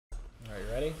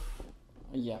Ready?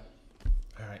 Yeah.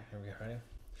 All right, here we go. Ready?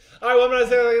 All right, well, I'm going to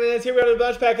say this. Here we go to the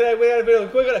Munchpak today. We got a video.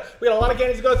 We got a lot of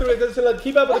candies to go through. So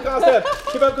keep up with the concept.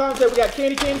 Keep up with the concept. We got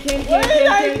candy.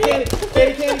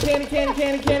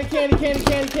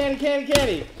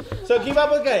 So keep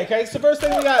up with it, okay? So first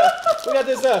thing we got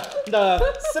this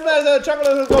the cinnamon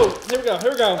chocolate. Go. Here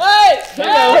we go. Hey!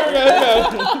 Here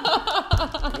we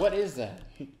go. What is that?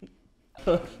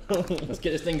 Let's get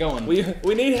this thing going.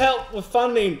 We need help with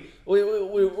funding.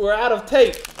 We're out of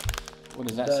tape. What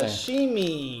does that The say?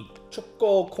 Shimi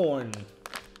Choco corn.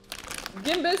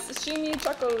 Ginbis Shimi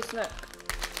Choco snack.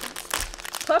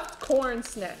 Puffed corn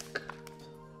snack.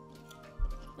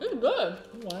 It's good.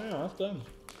 Wow, that's good.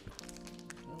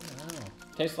 Wow.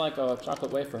 Tastes like a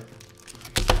chocolate wafer.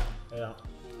 Yeah.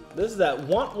 This is that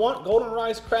want golden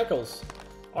rice crackles.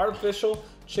 Artificial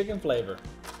chicken flavor.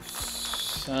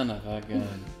 Son of a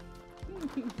gun.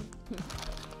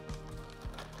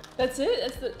 That's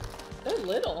it? They're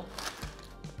little.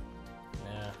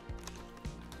 Yeah.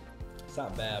 It's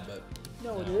not bad, but...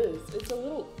 No, it is. It's a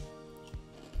little...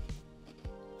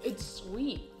 It's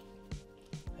sweet.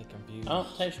 I confused. I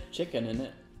don't taste chicken in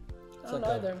it. I don't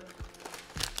either.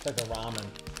 It's like a ramen.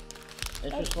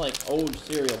 It's just like old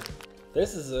cereal.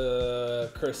 This is a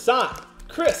croissant.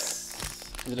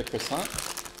 Kriss. Is it a croissant?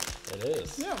 It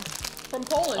is. Yeah. From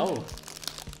Poland. Oh.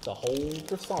 It's a whole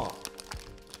croissant.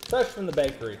 Fresh from the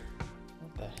bakery.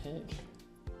 What the heck?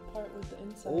 Part with the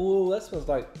inside. Ooh, that smells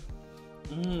like...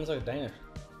 it's like Danish.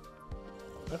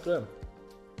 That's good.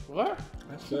 What?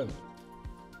 That's good.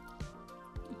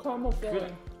 Caramel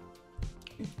filling.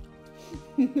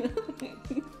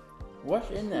 What's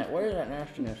in that? What is that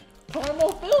nastiness?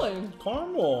 Caramel filling.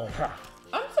 Caramel.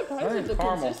 I'm surprised at the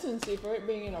Caramel. consistency for it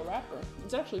being in a wrapper.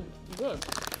 It's actually good.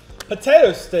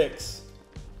 Potato sticks.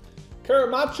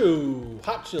 Karamucho.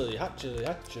 Hot chili.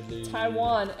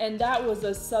 Taiwan, and that was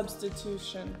a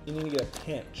substitution. You need to get a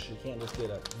pinch. You can't just get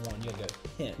a one. You gotta get a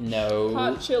pinch. No.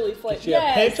 Hot chili flavor. Get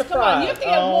a pinch Yes, of come on. fries. You have to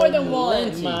get more than Oh, one.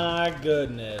 plenty. My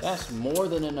goodness. That's more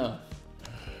than enough.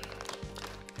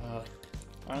 But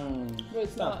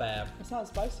It's not bad. It's not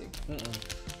spicy.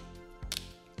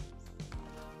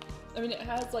 I mean, it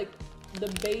has like the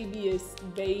babyest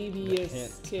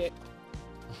hint. kick.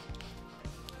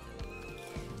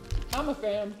 I'm a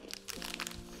fan.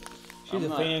 She's I'm a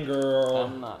not- fangirl.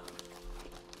 I'm not.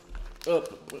 Can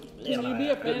you be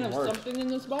a fan Didn't of work. something in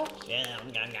this box?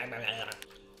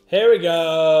 Here we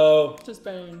go. To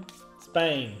Spain.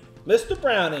 Spain. Mr.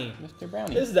 Brownie. Mr.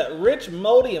 Brownie. This is that rich,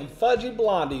 moldy, and fudgy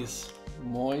blondies.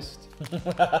 Moist.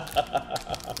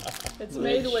 It's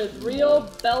made with real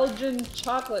Belgian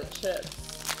chocolate chips.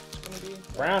 It's gonna be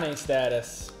Brownie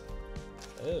status.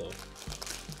 Ew. Look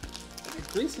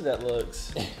how greasy that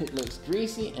looks. It looks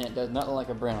greasy and it does not look like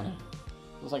a brownie.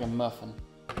 It looks like a muffin.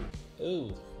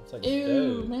 Ooh. It's like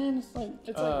Ew, dough. man, it's like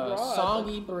raw.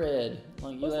 soggy bread.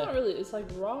 Like Well, it's not really. It's like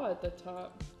raw at the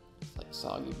top. It's like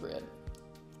soggy bread.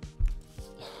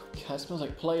 God, it smells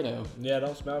like Play-Doh. Yeah,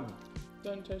 don't smell.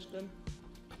 Doesn't taste good.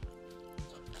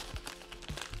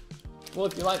 Well,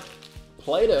 if you like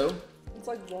Play-Doh, It's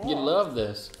like raw. you love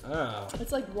this. Oh.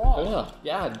 It's like raw. Ugh,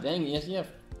 God dang, yes, yeah.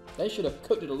 They should have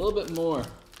cooked it a little bit more.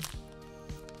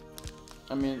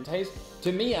 I mean, it tastes,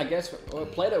 to me, I guess,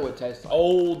 what Play-Doh would taste like.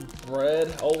 Old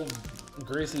bread. Old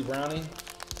greasy brownie.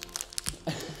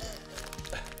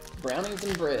 Brownies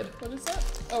and bread. What is that?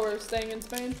 Oh, we're staying in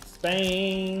Spain?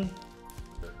 Spain.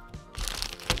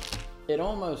 It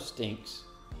almost stinks.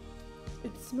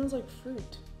 It smells like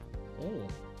fruit. Ooh.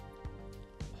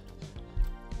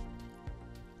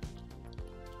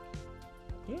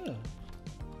 Yeah.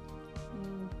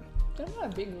 I'm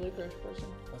not a big licorice person.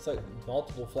 That's like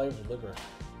multiple flavors of licorice.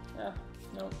 Yeah,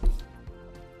 no.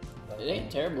 It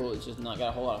ain't terrible, it's just not got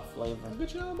a whole lot of flavor. I'll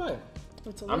get you another bite.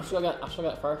 It's a I still got the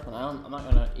first one. I'm not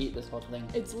gonna eat this whole thing.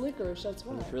 It's licorice, that's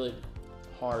why. It's really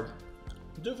hard.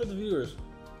 Do it for the viewers.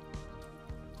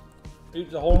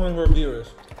 Eat the whole thing for the viewers.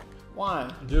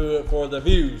 Why? Do it for the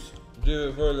views. Do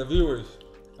it for the viewers.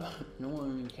 No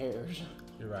one even cares.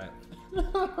 You're right.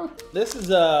 This is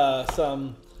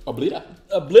some Oblita.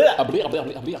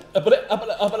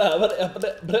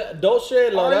 Dolce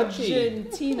la leche.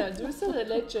 Argentina. Dulce de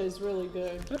leche is really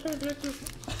good.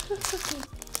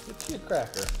 It's a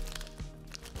cracker.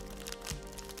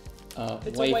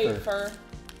 It's wafer. a wafer.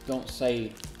 Don't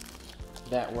say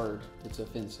that word. It's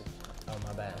offensive. Oh,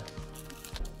 my bad.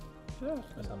 Yeah,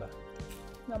 That's not bad.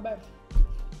 not bad.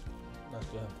 That's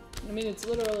good. I mean, it's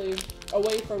literally a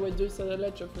wafer with dulce de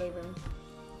leche flavor.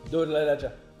 Do it la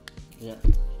leche. Yeah.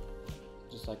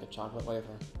 Just like a chocolate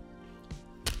wafer.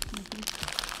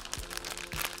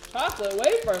 Chocolate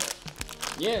wafer.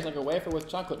 Yeah, it's like a wafer with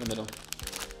chocolate in the middle.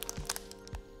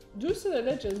 Dulce de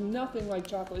leche is nothing like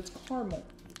chocolate. It's caramel.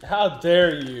 How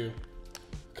dare you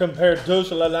compare dulce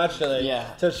de leche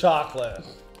to chocolate?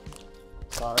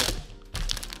 Sorry.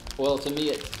 Well, to me,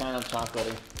 it's kind of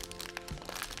chocolatey.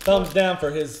 Thumbs down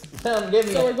for his. So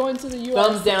we're going to the U.S.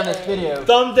 Thumbs down this video.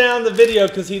 Thumb down the video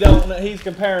because he's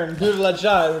comparing dulce de leche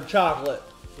with chocolate.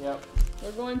 Yep.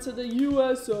 We're going to the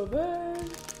U.S. of A.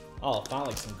 Oh,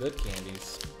 finally some good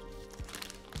candies.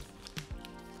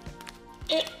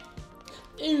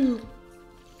 Ew.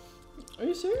 Are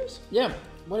you serious? Yeah.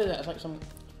 What is that? It's like some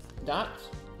dots?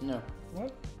 No.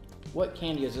 What? What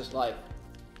candy is this like?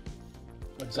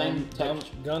 Same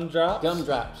texture. Gumdrops?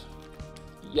 Gumdrops.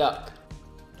 Yuck.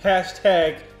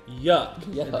 Hashtag yuck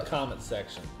in the Yuck. comment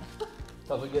section.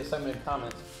 So we get so many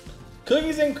comments.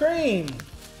 Cookies and cream.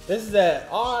 This is that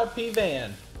RIP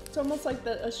van. It's almost like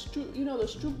the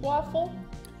Stroop waffle.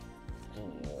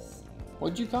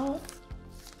 What'd you call it?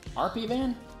 RP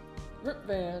van? Rip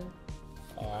van.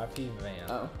 RIP van.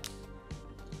 Oh.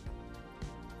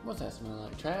 What's that smell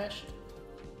like? Trash?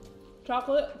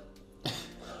 Chocolate.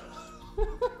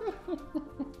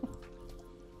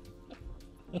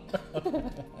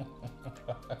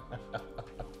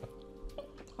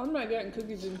 I'm not getting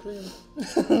cookies and cream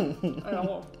at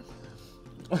all.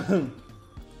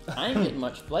 I ain't getting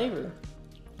much flavor.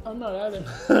 I'm not either.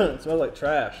 It smells like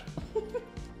trash.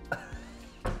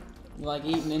 Like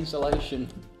eating insulation.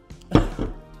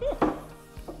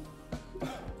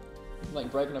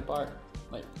 Like breaking apart.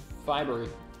 Like fibery.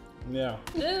 Yeah.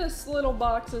 This little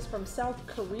box is from South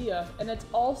Korea, and it's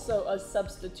also a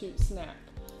substitute snack.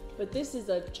 But this is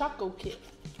a Choco kit.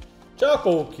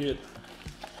 Choco kit.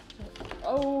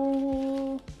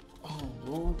 Oh. Oh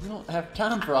Lord, we don't have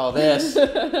time for all this.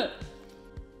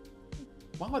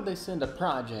 Why would they send a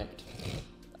project?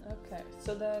 Okay,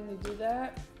 so then you do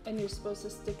that, and you're supposed to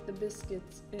stick the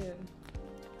biscuits in.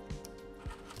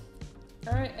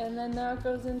 Alright, and then now it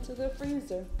goes into the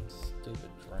freezer. Stupid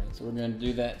drink. So we're gonna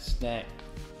do that snack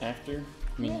after?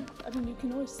 Yeah, I mean, you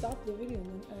can always stop the video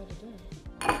and then add it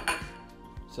in.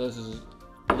 So this is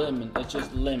lemon, it's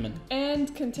just lemon.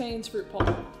 And contains fruit pulp.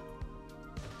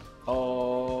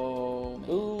 Oh, man.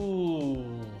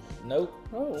 Ooh. Nope.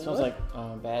 Oh, It smells like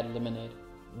bad lemonade.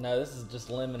 No, this is just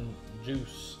lemon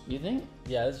juice. You think?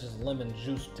 Yeah, this is just lemon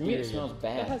juice. To me it smells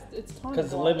bad. It's tonic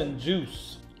Because water. lemon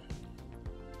juice.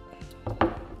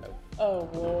 Nope. Oh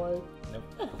boy. Nope.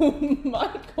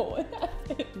 Michael, what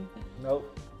happened?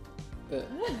 Nope.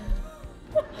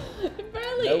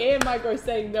 Apparently, Nope. and Mike are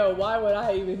saying no. Why would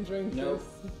I even drink Nope. this?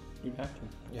 You have to.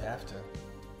 You have to.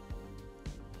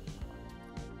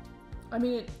 I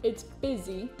mean, it's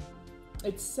fizzy.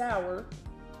 It's sour.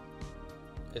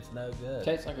 It's no good.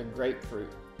 Tastes like a grapefruit.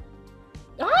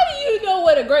 How do you know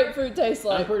what a grapefruit tastes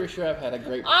I'm like? pretty sure I've had a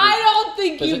grapefruit. I don't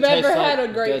think Does it you've taste ever like- had a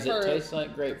grapefruit. Does it taste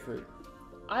like grapefruit?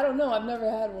 I don't know. I've never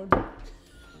had one.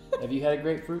 Have you had a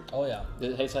grapefruit? Oh yeah.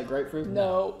 Does it taste like grapefruit?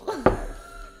 No.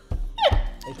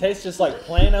 It tastes just like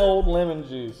plain old lemon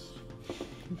juice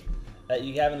that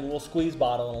you have in a little squeeze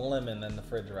bottle and a lemon in the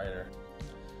refrigerator.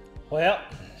 Well,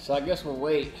 So I guess we'll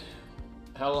wait.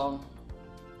 How long?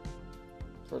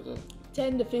 For the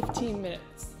 10 to 15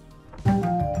 minutes. Or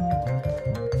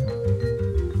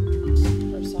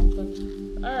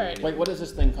something. Alright. Wait, what is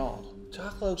this thing called?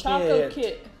 Choco Choco kit.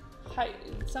 kit. Hi,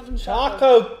 something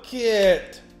Choco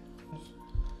kit.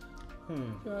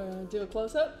 You wanna do a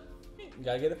close up?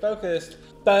 Gotta get it focused.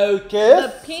 The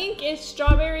Focus. pink is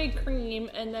strawberry cream,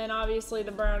 and then obviously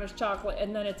the brown is chocolate,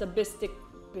 and then it's a biscuit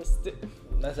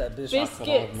That's that biscuit. Put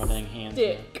all over my dang hands.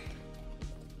 stick.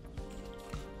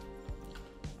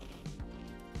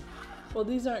 Well,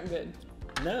 these aren't good.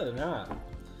 No, they're not.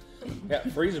 Got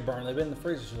freezer burn. They've been in the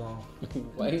freezer too long.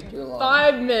 Way too long.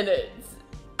 5 minutes.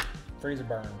 Freezer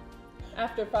burn.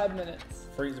 After 5 minutes.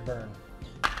 Freezer burn.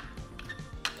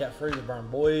 Got freezer burn,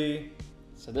 boy.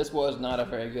 So this was not a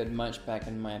very good Munchpak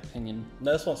in my opinion.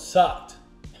 No, this one sucked.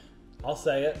 I'll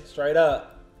say it straight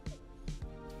up.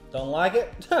 Don't like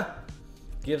it?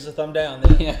 Give us a thumb down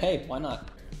then. Yeah, hey, why not?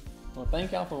 Well,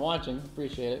 thank y'all for watching.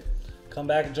 Appreciate it. Come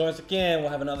back and join us again. We'll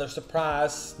have another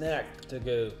surprise snack to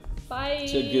go. Bye.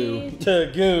 To goo.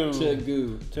 To go. To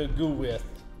goo. To go with.